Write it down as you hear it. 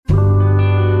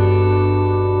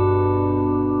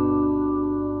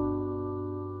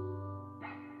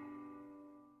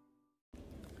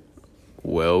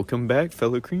Welcome back,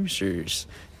 fellow creamsters.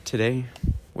 Today,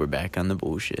 we're back on the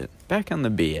bullshit. Back on the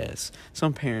BS.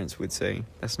 Some parents would say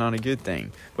that's not a good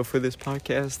thing, but for this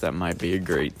podcast, that might be a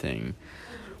great thing.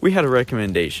 We had a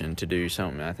recommendation to do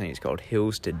something, I think it's called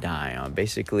Hills to Die On.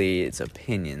 Basically, it's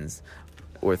opinions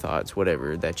or thoughts,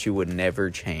 whatever, that you would never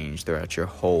change throughout your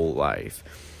whole life.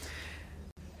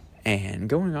 And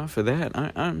going off of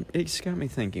that, it's got me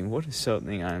thinking, what is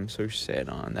something I'm so set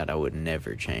on that I would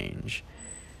never change?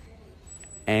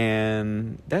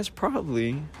 And that's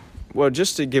probably, well,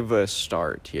 just to give a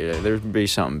start here, there'd be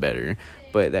something better,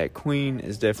 but that Queen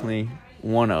is definitely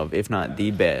one of, if not the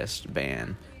best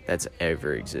band that's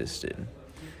ever existed.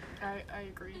 I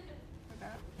agree with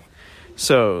that.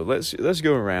 So let's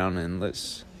go around and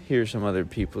let's hear some other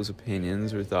people's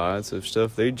opinions or thoughts of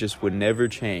stuff they just would never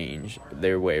change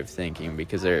their way of thinking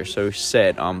because they're so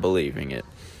set on believing it.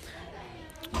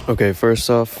 Okay, first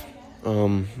off,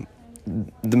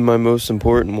 my most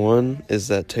important one is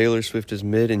that Taylor Swift is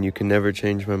mid and you can never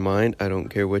change my mind. I don't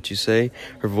care what you say.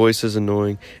 Her voice is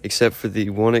annoying, except for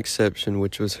the one exception,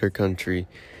 which was her country.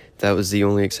 That was the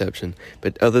only exception.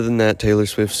 But other than that, Taylor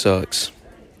Swift sucks.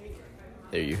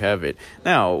 There you have it.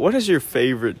 Now, what is your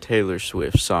favorite Taylor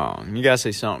Swift song? You gotta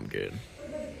say something good.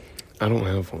 I don't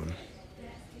have one.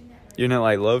 You know,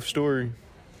 like Love Story?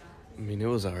 I mean, it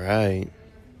was alright.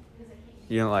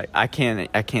 You know, like I can't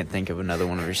think of another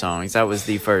one of her songs. That was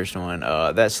the first one.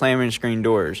 That Slamming Screen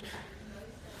Doors.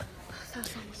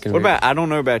 What about I don't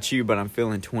know about you, but I'm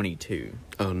feeling 22.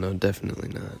 Oh no, definitely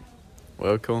not.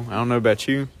 Well, cool. I don't know about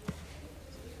you.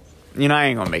 You know, I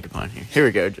ain't gonna make a pun here. Here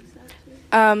we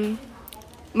go.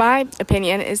 My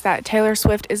opinion is that Taylor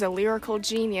Swift is a lyrical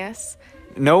genius.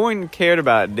 No one cared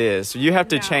about this. You have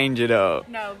to No. change it up.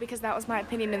 No, because that was my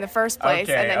opinion in the first place,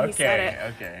 and then he said it.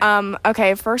 Okay.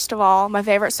 Okay, first of all, my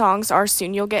favorite songs are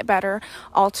Soon You'll Get Better,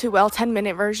 All Too Well,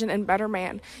 10-Minute Version, and Better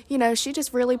Man. You know, she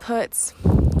just really puts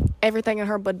everything in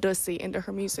her badussy into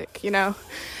her music, you know?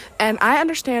 And I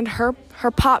understand her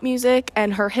pop music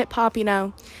and her hip-hop, you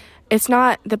know, it's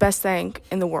not the best thing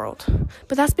in the world.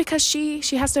 But that's because she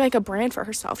has to make a brand for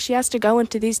herself. She has to go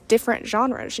into these different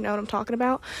genres, you know what I'm talking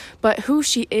about? But who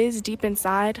she is deep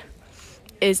inside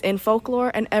is in Folklore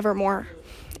and Evermore.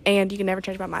 And you can never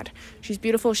change my mind. She's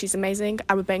beautiful. She's amazing.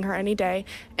 I would bang her any day.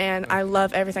 And I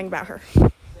love everything about her.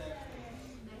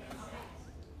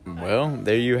 Well,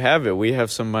 there you have it. We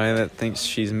have somebody that thinks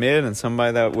she's mid and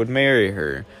somebody that would marry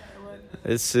her.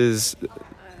 This is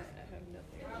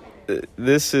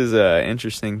an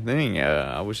interesting thing.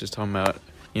 I was just talking about,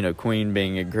 you know, Queen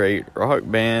being a great rock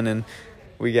band, and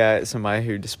we got somebody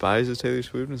who despises Taylor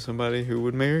Swift and somebody who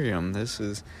would marry him. This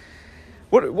is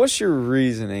what's your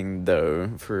reasoning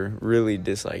though for really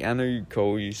disliking? I know you,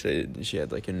 Cole, you said she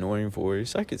had like annoying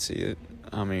voice. I could see it.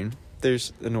 I mean,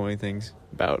 there's annoying things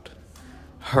about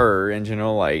her in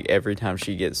general. Like every time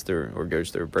she gets through or goes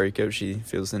through a breakup, she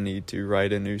feels the need to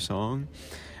write a new song.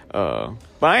 But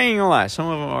I ain't gonna lie, some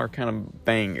of them are kind of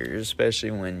bangers,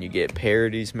 especially when you get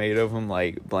parodies made of them,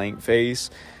 like Blank Face.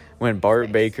 When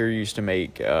Bart Baker used to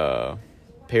make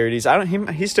parodies,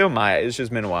 he still might. It's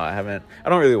just been a while. I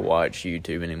don't really watch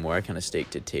YouTube anymore. I kind of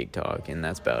stick to TikTok, and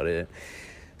that's about it.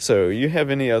 So, you have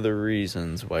any other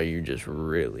reasons why you just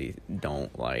really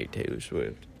don't like Taylor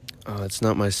Swift? It's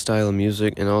not my style of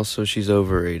music, and also she's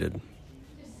overrated.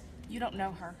 You don't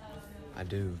know her. I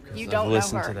do, because You I've don't know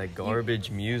listened her. to that garbage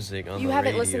music on the radio. You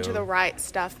haven't listened to the right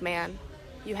stuff, man.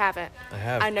 You haven't. I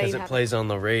have, I know because you it haven't. plays on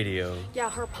the radio. Yeah,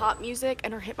 her pop music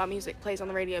and her hip-hop music plays on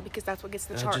the radio because that's what gets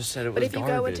the I charts. just said it But was if you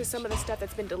go into garbage. some of the stuff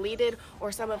that's been deleted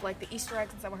or some of like the Easter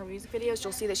eggs in some of her music videos,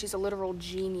 you'll see that she's a literal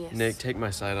genius. Nick, take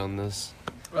my side on this.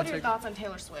 What are your thoughts on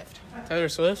Taylor Swift? Taylor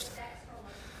Swift?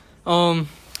 I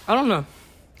don't know.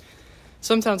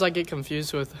 Sometimes I get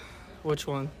confused with which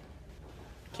one.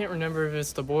 Can't remember if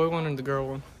it's the boy one or the girl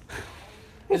one.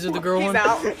 Is it the girl one?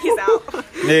 He's out.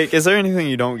 Nick, is there anything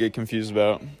you don't get confused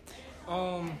about?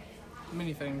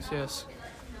 Many things, yes.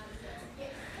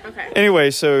 Okay.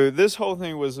 Anyway, so this whole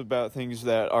thing was about things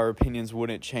that our opinions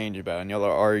wouldn't change about, and y'all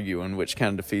are arguing, which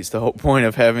kind of defeats the whole point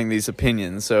of having these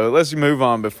opinions. So let's move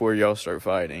on before y'all start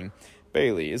fighting.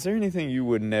 Bailey, is there anything you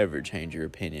would never change your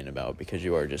opinion about because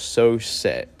you are just so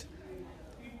set?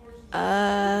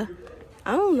 I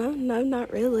don't know. No,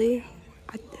 not really.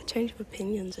 I change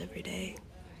opinions every day.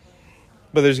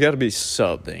 But there's got to be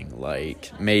something,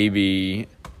 like maybe,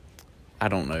 I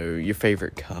don't know, your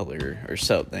favorite color or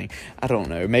something. I don't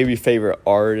know, maybe favorite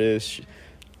artist,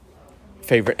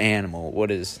 favorite animal. What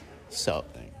is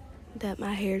something? That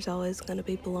my hair's always going to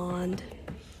be blonde.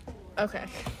 Okay.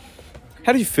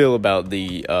 How do you feel about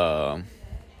the,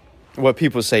 what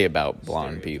people say about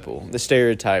blonde people? The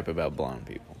stereotype about blonde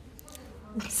people?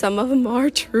 Some of them are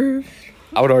true.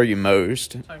 I would argue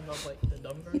most. Talking about like the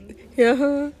dumb version.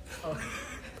 Yeah.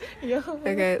 Yeah.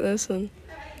 Okay, listen.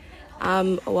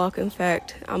 I'm a walking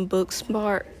fact. I'm book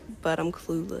smart, but I'm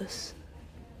clueless.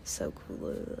 So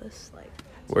clueless. Like,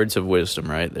 Words of wisdom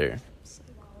right there.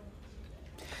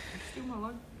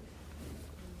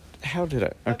 How did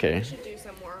I? Okay. We should do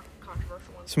some more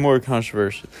controversial ones. Some more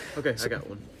controversial. Okay, I got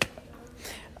one.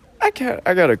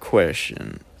 I got a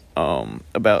question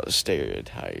about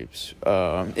stereotypes.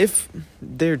 If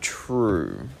they're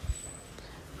true,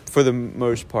 for the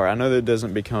most part, I know that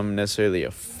doesn't become necessarily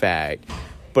a fact,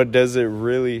 but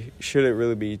should it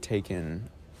really be taken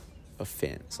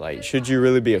offense? Like, should you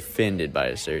really be offended by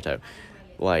a stereotype?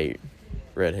 Like,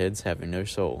 redheads having no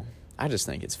soul. I just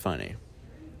think it's funny.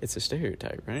 It's a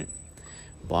stereotype, right?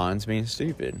 Blondes being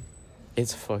stupid.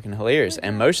 It's fucking hilarious,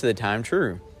 and most of the time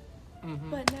true.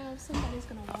 but now if somebody's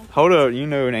gonna walk Hold up, you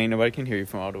know, ain't nobody can hear you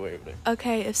from all the way over there.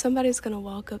 Okay, if somebody's gonna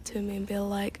walk up to me and be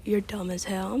like, "You're dumb as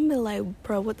hell," I'm gonna be like,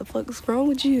 "Bro, what the fuck is wrong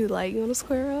with you? Like, you wanna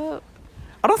square up?"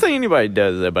 I don't think anybody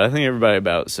does that, but I think everybody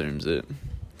about assumes it.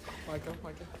 Micah,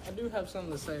 I do have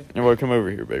something to say. And well, come over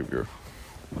here, baby girl.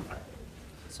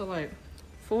 So, like,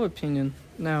 full opinion.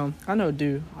 Now, I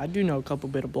do know a couple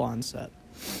bit of blondes that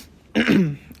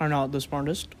are not the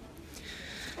smartest.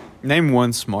 Name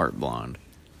one smart blonde.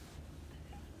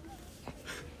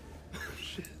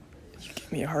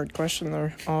 Give me a hard question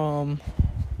there. I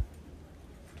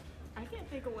can't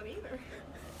think of one either.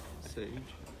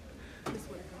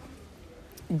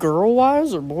 Girl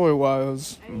wise or boy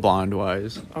wise? Blonde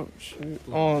wise. Oh shoot.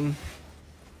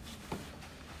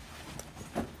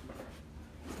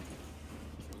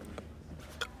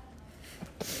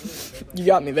 You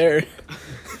got me there.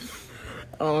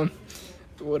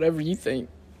 Whatever you think.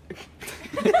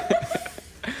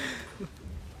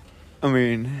 I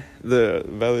mean, the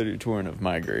valedictorian of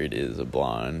my grade is a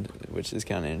blonde, which is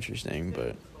kind of interesting,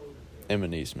 but Emma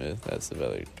Neesmith, that's the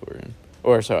valedictorian.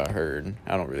 Or so I heard.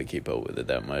 I don't really keep up with it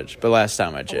that much. But last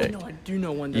time I checked. Oh, no, I do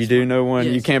know one. You do know one?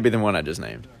 Yes. You can't be the one I just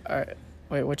named. Alright.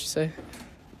 Wait, what'd you say?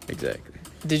 Exactly.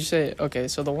 Did you say, okay,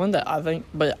 so the one that I think,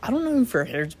 but I don't know if her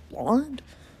hair's blonde.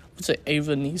 I'd say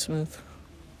Ava Neesmith.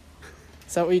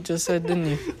 Is that what you just said, didn't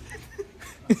you?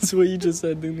 That's what you just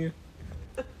said, didn't you?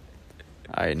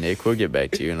 All right, Nick, we'll get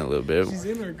back to you in a little bit. She's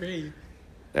in her grave.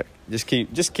 Just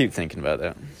keep thinking about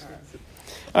that.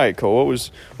 All right, Cole.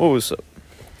 What was up?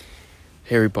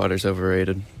 Harry Potter's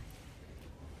overrated.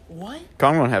 What?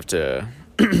 I'm gonna have to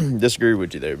disagree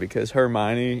with you there because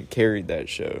Hermione carried that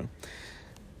show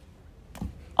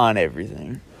on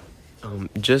everything.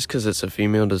 Just because it's a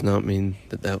female does not mean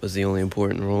that was the only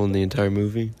important role in the entire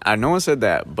movie. I no one said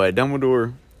that, but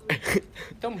Dumbledore.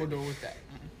 Dumbledore with that.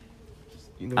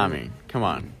 I mean, come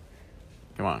on.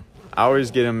 I always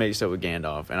get him mixed up with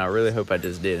Gandalf, and I really hope I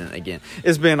just didn't again.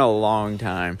 It's been a long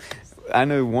time. I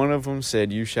know one of them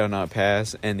said "You shall not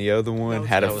pass," and the other one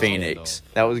had a phoenix.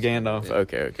 That was Gandalf. Yeah.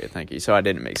 Okay, thank you. So I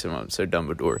didn't mix them up. So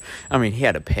Dumbledore. I mean, he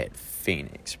had a pet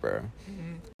phoenix, bro.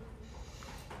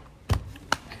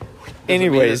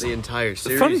 Anyways, the entire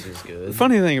series is good. The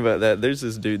funny thing about that, there's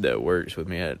this dude that works with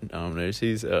me at Domino's.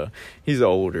 He's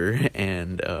older,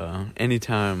 and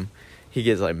anytime he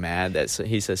gets like mad that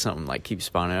he says something like keep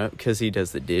spawning up because he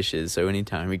does the dishes. So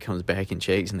anytime he comes back and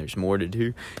checks and there's more to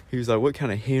do, he was like, "What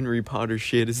kind of Harry Potter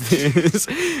shit is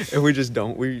this?" And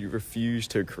we refuse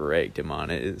to correct him on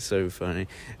it. It's so funny.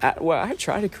 I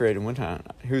tried to correct him one time.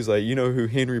 He was like, "You know who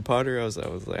Henry Potter?" I was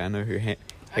like, "I know who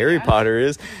Harry Potter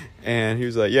is," and he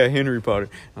was like, "Yeah, Henry Potter."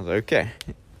 I was like, "Okay."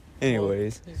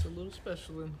 Anyways, He's a little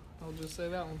special, then. I'll just say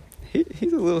that one.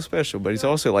 he's a little special, but he's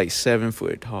also like 7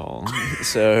 foot tall.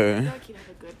 So I feel like you have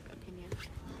a good opinion.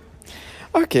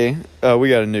 okay, we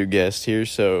got a new guest here.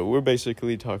 So we're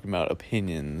basically talking about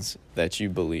opinions that you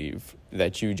believe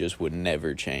that you just would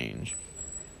never change.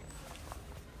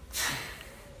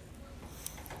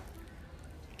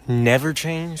 Never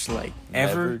change? Like,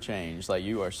 ever? Never change. Like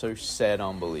you are so set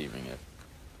on believing it.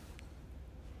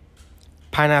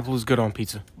 Pineapple is good on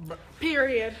pizza.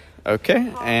 Period.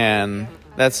 Okay, and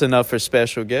that's enough for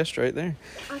special guest right there.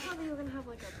 I thought we were gonna have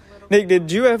like a political. Nick,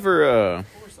 did you ever?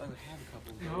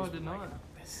 No, I did not.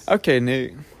 Okay,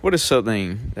 Nick, what is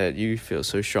something that you feel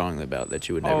so strongly about that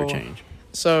you would never Oh. change?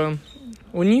 So,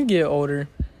 when you get older,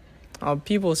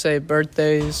 people say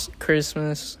birthdays,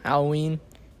 Christmas, Halloween.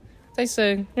 They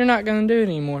say you're not gonna do it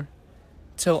anymore.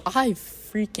 Till I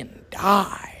freaking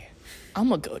die. I'm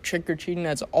gonna go trick-or-treating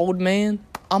as an old man.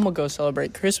 I'm gonna go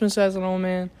celebrate Christmas as an old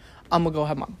man. I'm gonna go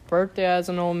have my birthday as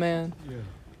an old man. Yeah.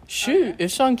 Shoot,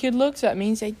 if some kid looks at me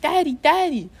and say,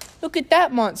 Daddy, look at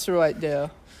that monster right there.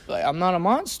 Like, I'm not a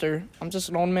monster. I'm just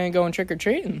an old man going trick or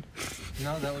treating.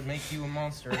 No, that would make you a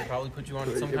monster. It'd probably put you on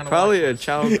some kind of Probably a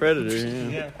child predator.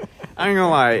 Yeah. I ain't gonna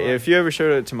lie. If you ever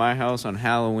showed up to my house on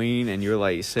Halloween and you're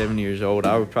like 7 years old,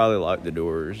 I would probably lock the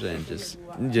doors and just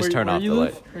turn off the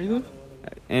light. Where you live?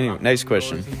 Anyway, next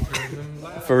question.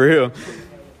 For real.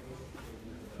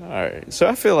 All right. So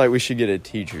I feel like we should get a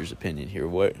teacher's opinion here.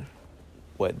 What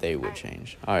they would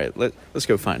change. All right. Let's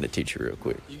go find a teacher real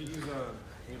quick. You could use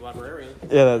a librarian.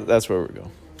 Yeah, that's where we're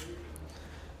going.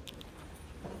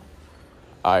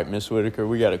 All right, Miss Whitaker,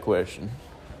 we got a question.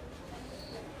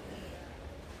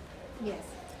 Yes.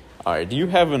 All right, do you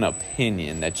have an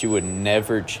opinion that you would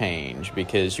never change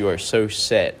because you are so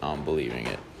set on believing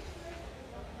it?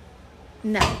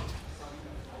 No.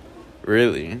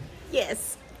 Really?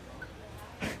 Yes.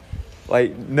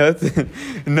 Like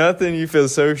nothing you feel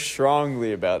so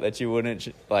strongly about that you wouldn't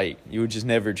you would just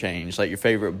never change, like your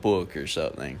favorite book or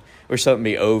something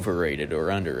be overrated or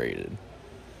underrated.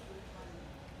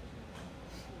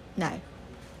 No.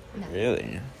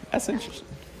 Really? That's interesting.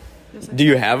 Do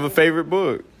you have a favorite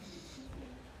book?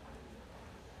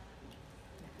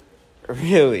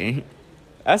 Really?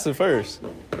 That's the first.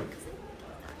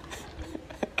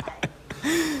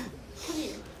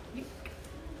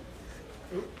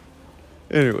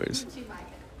 Anyways.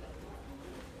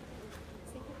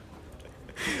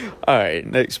 All right,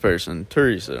 next person.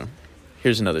 Teresa.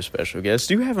 Here's another special guest.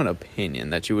 Do you have an opinion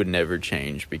that you would never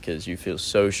change because you feel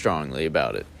so strongly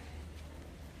about it?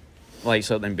 Like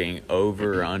something being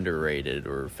over or underrated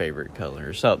or favorite color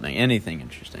or something. Anything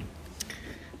interesting.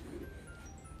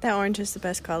 That orange is the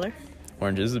best color.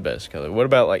 Orange is the best color. What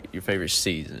about like your favorite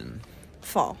season?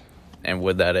 Fall. And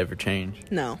would that ever change?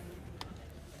 No.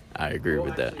 I agree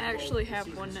with that. I actually have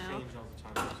one now.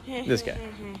 This guy.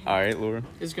 All right, Laura.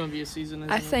 It's going to be a season.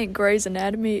 I think Grey's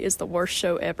Anatomy is the worst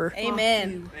show ever.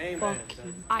 Amen.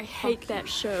 I hate that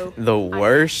show. The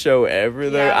worst show ever,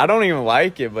 though? Yeah. I don't even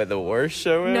like it, but the worst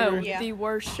show ever? No, the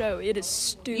worst show. It is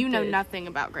stupid. You know nothing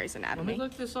about Grey's Let me Anatomy.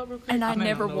 look this up real quick. And I may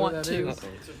never not know what want that to. is.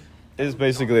 It's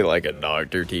basically like a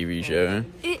doctor TV show.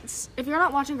 It's if you're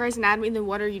not watching Grey's Anatomy, then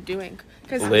what are you doing?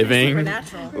 Because Living.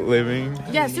 Supernatural. Living.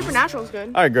 yeah, Supernatural's good.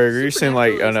 All right, Gregory, you seem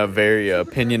like a very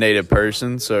opinionated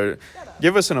person, so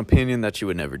give us an opinion that you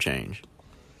would never change.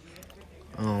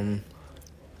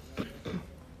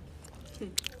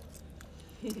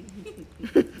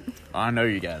 I know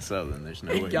you got something. There's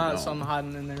no way You you got don't. something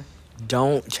hiding in there.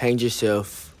 Don't change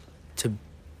yourself to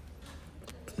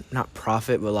not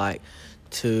profit, but like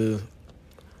to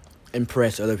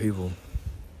impress other people.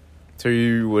 So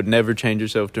you would never change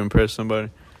yourself to impress somebody?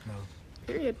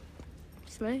 Period.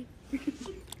 Just me.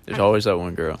 There's always that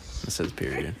one girl that says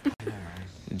period.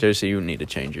 Josie, you need to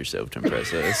change yourself to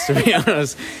impress us, to be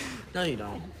honest. No, you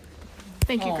don't.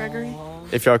 Thank you, Gregory.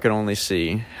 If y'all could only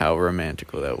see how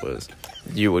romantical that was,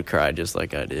 you would cry just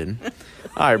like I did.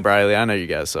 All right, Briley, I know you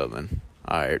got something.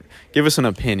 All right, give us an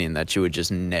opinion that you would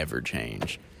just never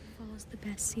change. Fall's the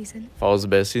best season. Fall's the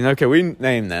best season. Okay, we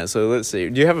named that, so let's see.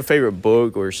 Do you have a favorite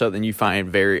book or something you find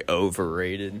very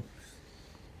overrated?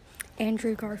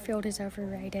 Andrew Garfield is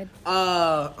overrated.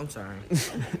 I'm sorry.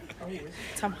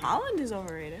 Tom Holland is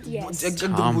overrated. Yes.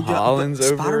 Tom Holland's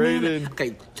overrated?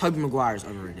 Okay, Tobey Maguire's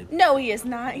overrated. No, he is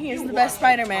not. He is the best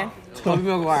Spider-Man. Tobey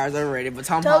Maguire's overrated, but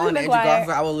Tom Tobey Holland and Andrew Maguire-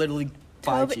 Garfield, I will literally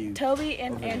fight you. Toby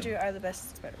and Andrew are the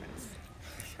best Spider-Mans.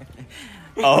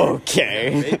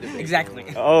 Okay. Exactly.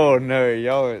 Oh, no,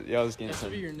 y'all was getting This will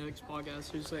some... be your next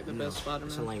podcast. Who's like the best It's a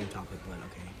Spider-Man? lame topic, but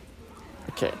okay.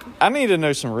 Okay, I need to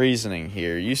know some reasoning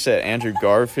here. You said Andrew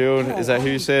Garfield. Is that who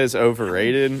you said is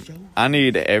overrated? I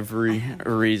need every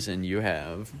reason you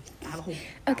have.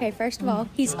 Okay, first of all,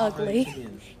 he's ugly.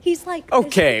 He's like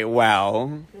Okay,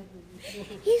 wow.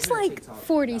 he's like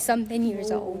 40-something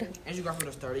years old. Andrew Garfield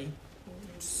is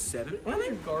 37.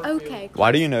 Okay,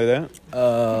 Why do you know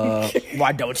that?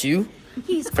 Why don't you?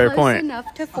 he's Fair close point.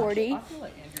 enough to 40.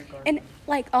 And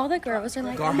like all the girls are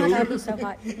like, oh my god, he's so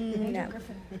hot. No,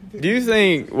 Do you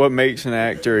think what makes an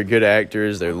actor a good actor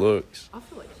is their looks?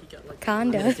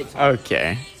 kinda.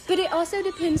 Okay. But it also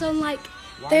depends on like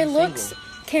their looks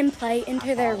can play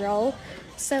into their role.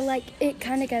 So like it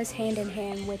kind of goes hand in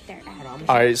hand with their acting.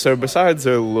 All right, so besides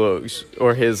their looks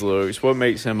or his looks, what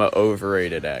makes him an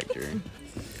overrated actor?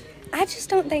 I just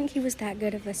don't think he was that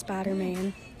good of a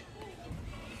Spider-Man.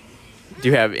 Do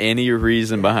you have any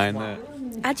reason behind that?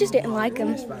 I just didn't like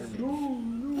him.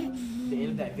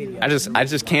 I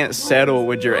just can't settle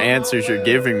with your answers you're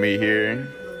giving me here.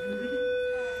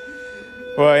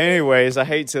 Well, anyways, I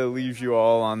hate to leave you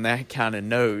all on that kind of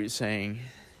note saying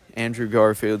Andrew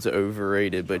Garfield's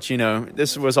overrated, but you know,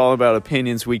 this was all about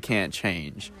opinions we can't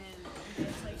change.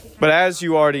 But as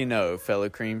you already know, fellow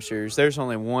creamsters, there's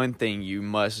only one thing you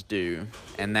must do,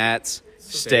 and that's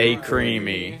stay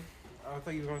creamy. I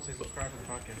thought you were going to say subscribe to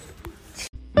the podcast.